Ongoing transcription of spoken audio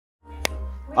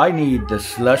I need the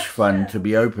slush fund to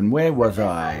be open. Where was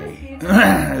I?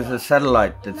 There's a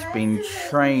satellite that's been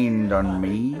trained on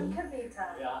me.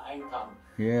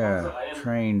 Yeah,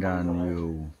 trained on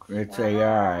you. It's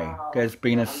AI. There's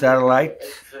been a satellite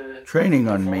training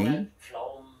on me.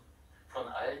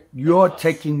 You're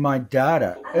taking my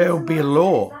data. It'll be a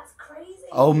law.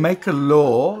 I'll make a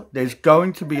law. There's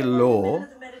going to be a law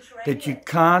that you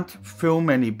can't film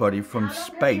anybody from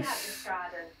space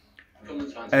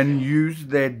and use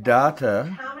their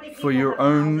data for your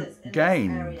own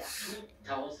gains.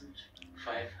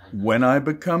 When I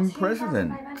become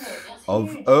president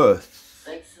of Earth,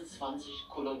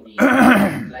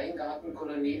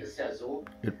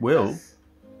 it will.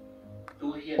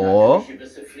 Or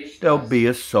there'll be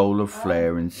a solar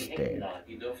flare instead,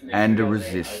 and a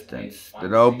resistance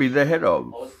that I'll be the head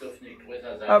of.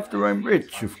 After I'm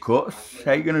rich, of course.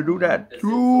 How you gonna do that?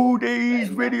 Through these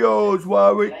videos,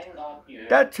 Warwick.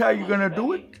 That's how you're gonna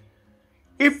do it.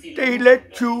 If they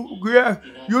let you,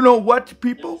 you know what,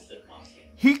 people?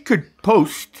 He could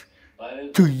post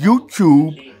to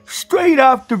YouTube straight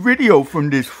after video from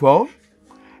this phone.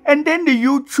 And then the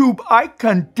YouTube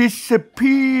icon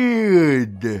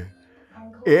disappeared.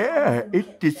 Yeah,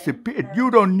 it disappeared.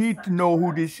 You don't need to know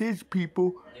who this is,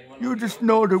 people. You just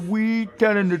know that we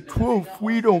telling the truth.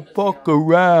 We don't fuck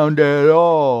around at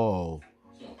all.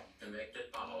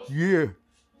 Yeah.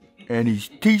 And his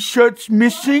t-shirt's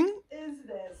missing?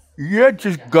 Yeah,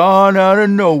 just gone out of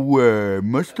nowhere.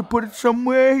 Must have put it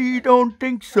somewhere he don't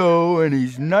think so, and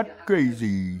he's not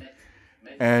crazy.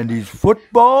 And his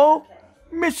football?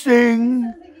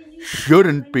 Missing.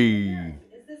 Shouldn't be.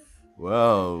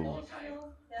 Well,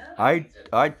 I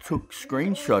took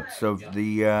screenshots of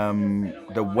the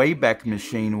Wayback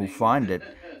Machine will find it.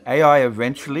 AI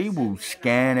eventually will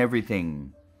scan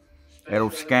everything.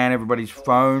 It'll scan everybody's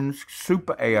phones.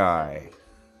 Super AI.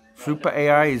 Super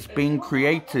AI is being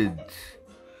created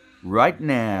right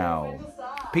now.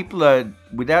 People are,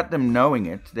 without them knowing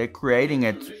it, they're creating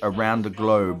it around the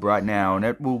globe right now, and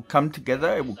it will come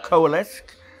together, it will coalesce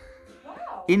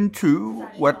into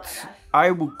what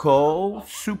I will call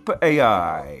Super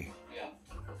AI.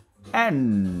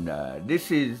 And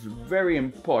this is very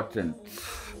important.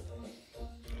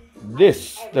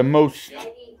 This, the most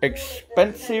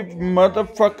expensive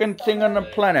motherfucking thing on the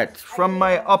planet, from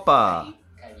my oppa.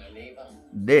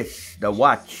 This, the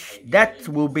watch, that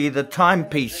will be the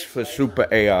timepiece for Super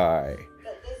AI.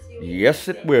 Yes,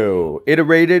 it will.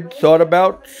 Iterated, thought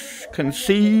about,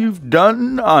 conceived,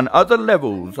 done on other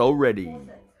levels already.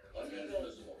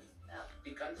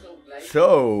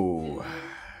 So,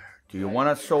 do you want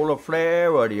a solar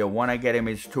flare or do you want to get him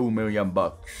his $2 million?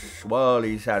 Well,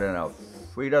 he's had enough.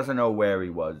 He doesn't know where he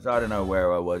was. I don't know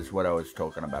where I was, what I was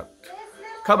talking about.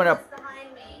 Coming up,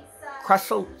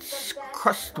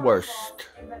 Crustwurst.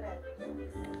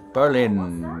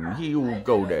 Berlin. He will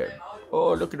go there.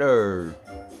 Oh, look at her.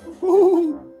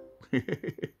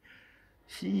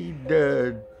 She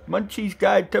the Munchie's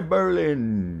Guide to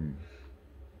Berlin.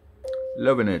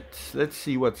 Loving it. Let's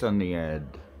see what's on the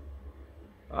ad.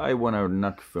 I want to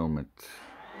not film it.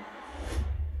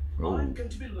 Oh,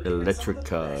 electric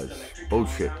cars.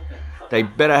 Bullshit. They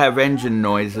better have engine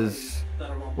noises.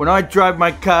 When I drive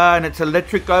my car and it's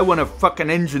electric, I want a fucking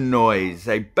engine noise.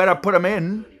 They better put them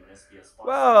in.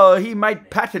 Well, he might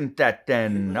patent that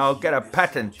then. I'll get a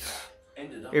patent.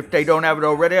 If they don't have it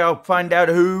already, I'll find out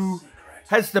who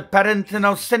has the patent and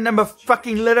I'll send them a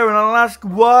fucking letter and I'll ask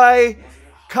why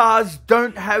cars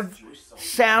don't have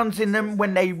sounds in them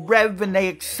when they rev and they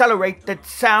accelerate that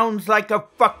sounds like a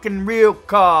fucking real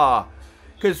car.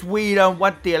 Because we don't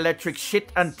want the electric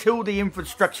shit until the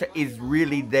infrastructure is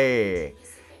really there.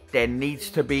 There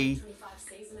needs to be,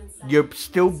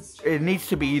 it needs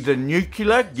to be either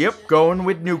nuclear, yep, going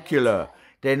with nuclear.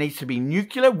 There needs to be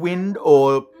nuclear, wind,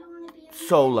 or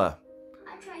solar,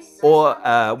 or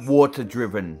water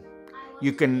driven.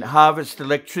 You can harvest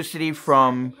electricity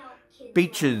from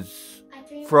beaches,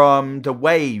 from the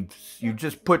waves. You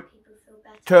just put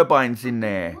turbines in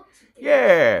there.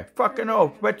 Yeah, fucking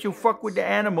off. But you fuck with the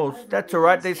animals. That's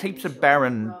alright. There's heaps of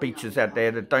barren beaches out there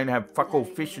that don't have fuck all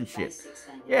fish and shit.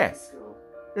 Yeah,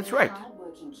 that's right.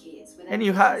 And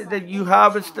you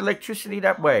harvest electricity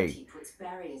that way.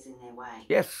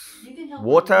 Yes.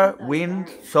 Water,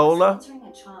 wind, solar.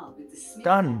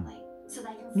 Done.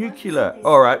 Nuclear.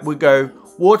 Alright, we go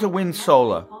water, wind,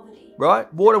 solar.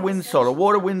 Right? Water, wind, solar.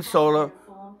 Water, wind, solar.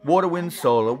 Water, wind,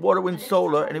 solar. Water, wind,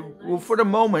 solar. And for the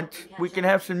moment, we can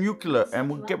have some nuclear and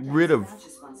we'll get rid of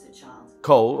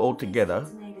coal altogether.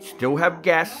 Still have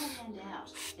gas.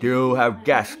 Still have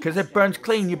gas. Because it burns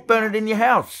clean. You burn it in your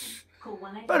house.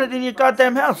 Burn it in your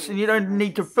goddamn house and you don't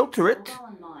need to filter it.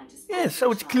 Yeah,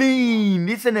 so it's clean,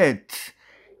 isn't it?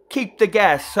 Keep the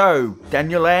gas. So,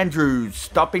 Daniel Andrews,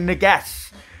 stopping the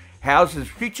gas. Houses,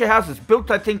 future houses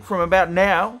built, I think, from about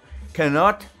now,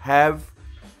 cannot have...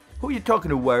 Who are you talking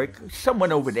to, Warwick?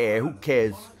 Someone over there, who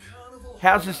cares?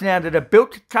 Houses now that are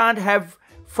built can't have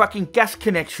fucking gas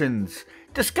connections.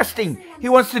 Disgusting. He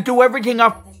wants to do everything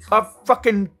off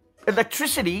fucking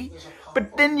electricity,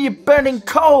 but then you're burning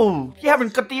coal. You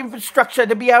haven't got the infrastructure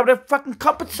to be able to fucking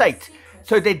compensate.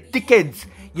 So they're dickheads.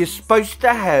 You're supposed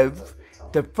to have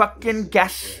the fucking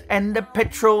gas and the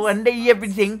petrol and the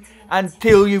everything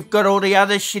until you've got all the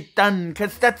other shit done,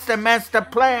 because that's the master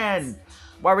plan.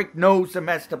 Warwick knows the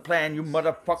master plan, you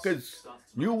motherfuckers.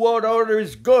 New World Order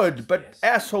is good, but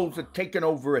assholes are taking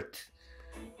over it.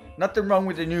 Nothing wrong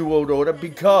with the New World Order,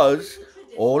 because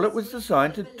all it was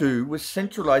designed to do was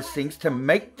centralize things to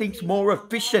make things more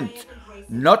efficient.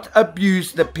 Not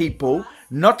abuse the people,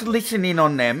 not listen in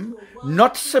on them,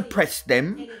 not suppress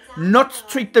them, not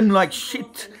treat them like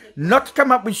shit, not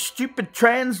come up with stupid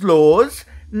trans laws,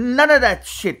 none of that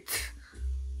shit.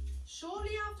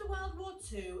 Shortly after World War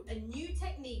II, a new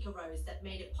technique arose that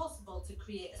made it possible to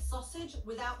create a sausage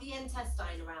without the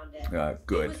intestine around it.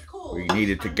 Good. We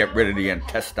needed to get rid of the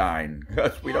intestine,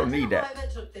 because we don't need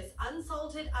that. Took this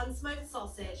unsalted, unsmoked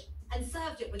sausage and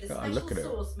served it with a special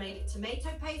sauce made of tomato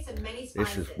paste and many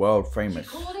spices. This is world famous.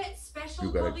 She called it special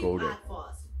You gotta go there.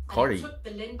 curry. It took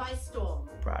Berlin by storm.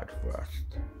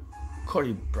 Bratwurst.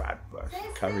 Curry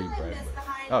bratwurst. Curry bratwurst.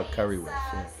 Oh,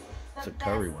 currywurst. Yeah. It's a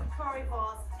curry one.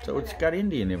 So it's got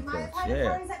Indian influence.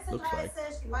 Yeah, looks like.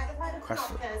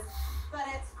 Crassles.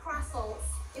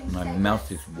 My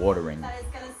mouth is watering.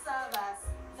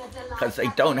 Because they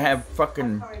don't have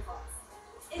fucking...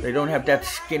 They don't have that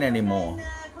skin anymore.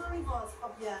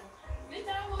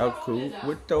 How cool.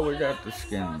 With or without the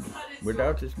skin.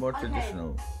 Without is more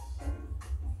traditional.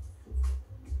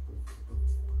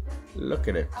 Look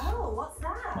at it. Oh, what's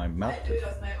that? My mouth is...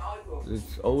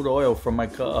 It's old oil from my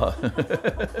car.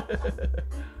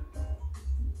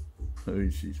 Oh,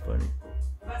 she's funny.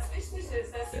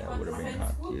 Yeah, it would have been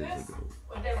hot years ago.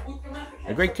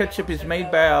 The great ketchup is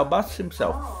made by our boss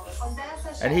himself.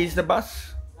 And he's the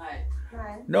boss.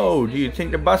 No, do you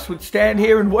think the boss would stand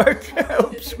here and work?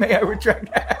 Oops, may I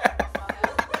retract that?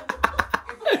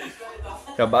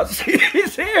 The boss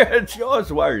is here. It's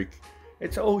yours, Warwick.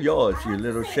 It's all yours, you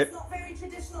little shit.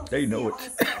 They know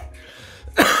it.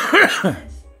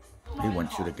 He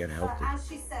wants you to get healthy,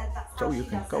 so you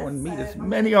can go and meet as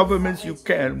many of them as you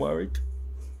can, Warwick.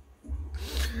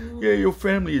 Yeah, your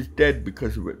family is dead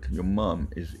because of it. Your mom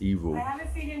is evil.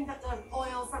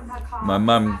 My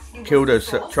mom killed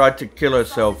herself, tried to kill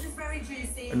herself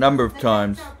a number of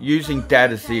times, using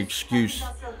Dad as the excuse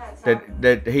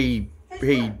that he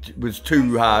was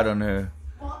too hard on her.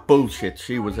 Bullshit,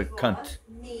 she was a cunt.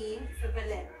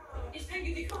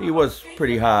 He was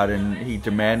pretty hard and he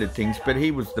demanded things, but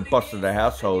he was the boss of the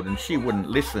household and she wouldn't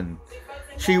listen.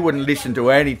 She wouldn't listen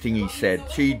to anything he said.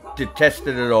 She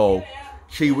detested it all.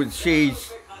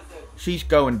 She's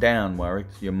going down, Warwick,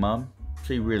 your mum.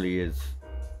 She really is.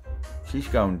 She's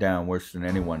going down worse than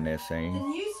anyone, they're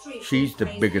saying. She's the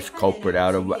biggest culprit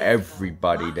out of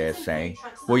everybody, they're saying.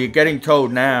 Well, you're getting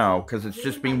told now, because it's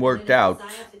just been worked out.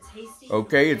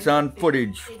 Okay, it's on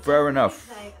footage. Fair enough.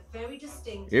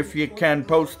 If you can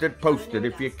post it, post it.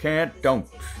 If you can't, don't.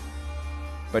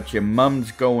 But your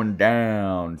mum's going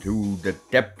down to the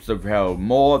depths of hell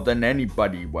more than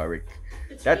anybody, Warwick.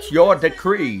 That's your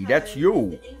decree. That's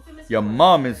you. Your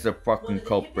mom is the fucking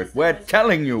culprit. We're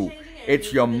telling you.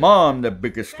 It's your mom, the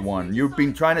biggest one. You've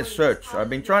been trying to search. I've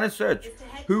been trying to search.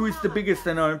 Who is the biggest?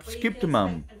 And I've skipped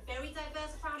mum.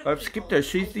 I've skipped her.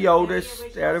 She's the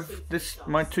oldest out of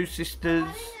my two sisters.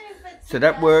 So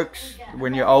that works.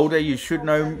 When you're older, you should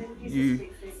know. You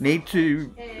need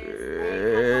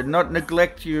to not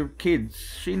neglect your kids.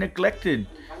 She neglected.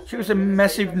 She was a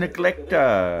massive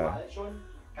neglector.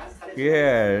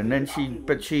 Yeah, and then she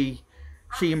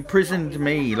imprisoned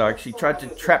me. Like, she tried to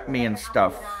trap me and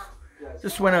stuff.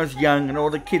 Just when I was young and all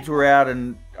the kids were out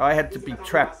and I had to be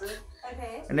trapped.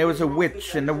 And there was a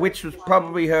witch, and the witch was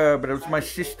probably her, but it was my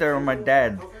sister and my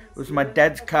dad. It was my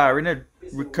dad's car in a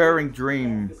recurring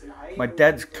dream. My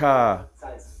dad's car.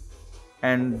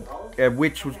 And a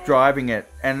witch was driving it.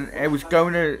 And it was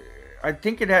going to... I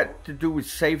think it had to do with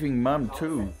saving Mum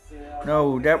too.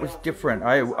 No, that was different.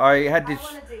 I had this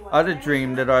other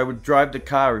dream that I would drive the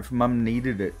car if Mum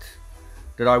needed it.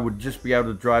 That I would just be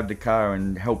able to drive the car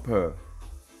and help her.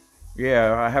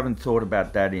 Yeah, I haven't thought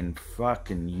about that in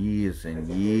fucking years and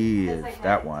years,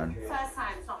 that one.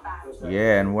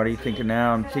 Yeah, and what are you thinking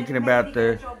now? I'm thinking about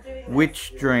the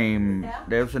witch dream.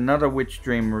 There was another witch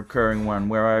dream recurring one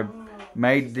where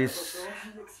made this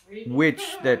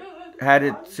witch that had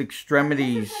its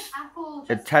extremities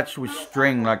attached with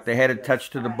string, like the head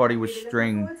attached to the body with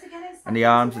string, and the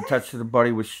arms attached to the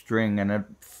body with string, and it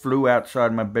flew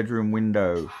outside my bedroom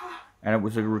window, and it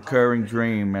was a recurring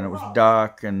dream, and it was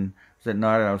dark, and it was at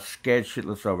night, and I was scared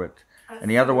shitless of it. And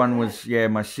the other one was, yeah,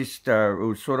 my sister. It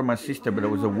was sort of my sister, but it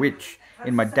was a witch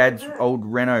in my dad's old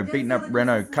Renault, beaten up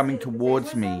Renault, coming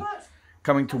towards the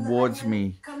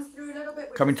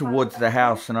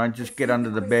house, and I'd just get under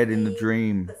the bed in the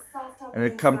dream, and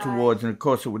it'd come towards, and of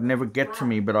course it would never get to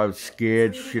me, but I was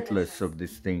scared shitless of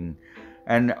this thing.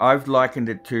 And I've likened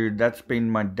it to, that's been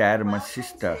my dad and my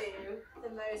sister.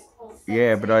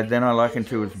 Yeah, but then I likened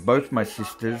to it as both my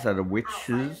sisters are the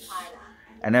witches,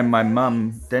 and then my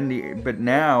mum, but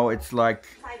now it's like,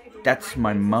 that's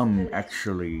my mum,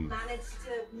 actually.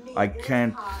 I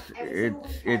can't,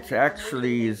 it's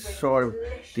actually is sort of,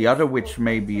 the other witch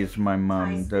maybe is my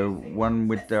mum, the one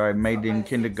I made in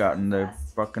kindergarten, the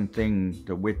fucking thing,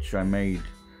 the witch I made,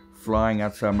 flying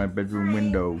outside my bedroom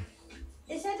window.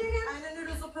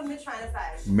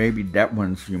 Maybe that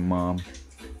one's your mom.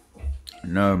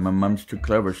 No, my mum's too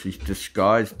clever, she's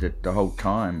disguised it the whole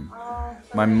time.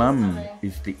 My mum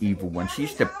is the evil one. She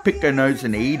used to pick her nose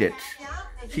and eat it.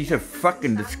 She's a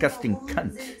fucking disgusting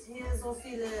cunt.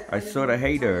 I sort of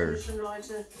hate her.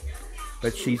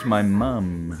 But she's my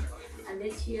mum.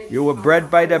 You were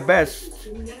bred by the best.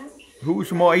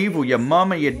 Who's more evil, your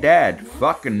mum or your dad?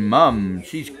 Fucking mum.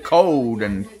 She's cold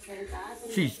and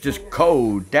she's just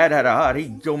cold. Dad had a heart.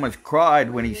 He almost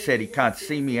cried when he said he can't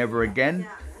see me ever again.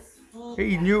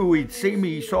 He knew he'd see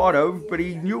me, sort of, but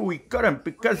he knew he couldn't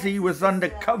because he was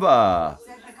undercover.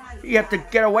 He had to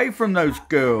get away from those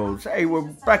girls. They were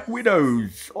black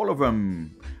widows, all of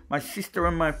them. My sister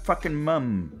and my fucking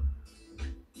mum.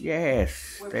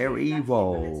 Yes, they're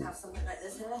evil.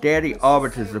 They're the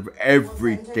arbiters of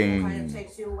everything.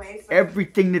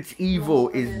 Everything that's evil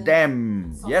is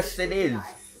them. Yes, it is.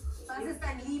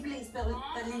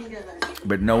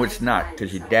 But no, it's not,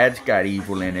 because your dad's got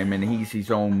evil in him and he's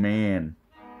his own man.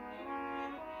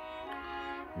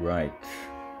 Right.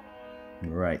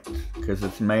 Right. Because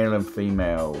it's male and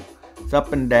female. It's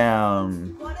up and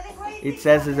down. It's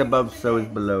as is above, so is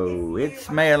below.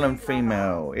 It's male and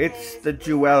female. It's the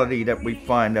duality that we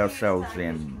find ourselves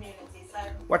in.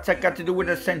 What's that got to do with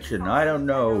ascension? I don't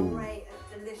know.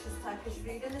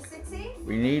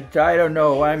 I don't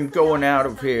know. I'm going out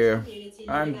of here.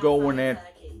 I'm going at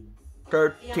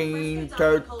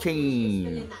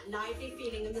 13:13.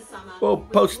 We'll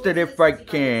post it if I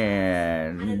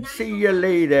can. See you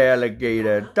later,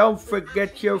 alligator. Don't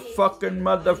forget your fucking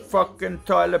motherfucking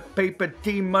toilet paper.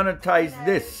 Demonetize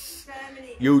this.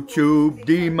 YouTube,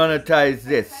 demonetize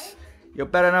this. You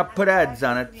better not put ads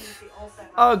on it.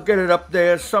 I'll get it up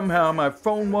there somehow. My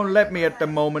phone won't let me at the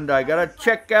moment. I gotta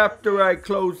check after I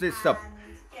close this up.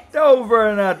 Over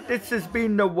and out. This has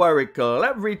been the Warricle.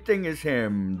 Everything is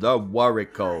him. The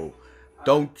Warricle.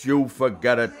 Don't you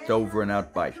forget it. Over and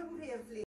out. Bye.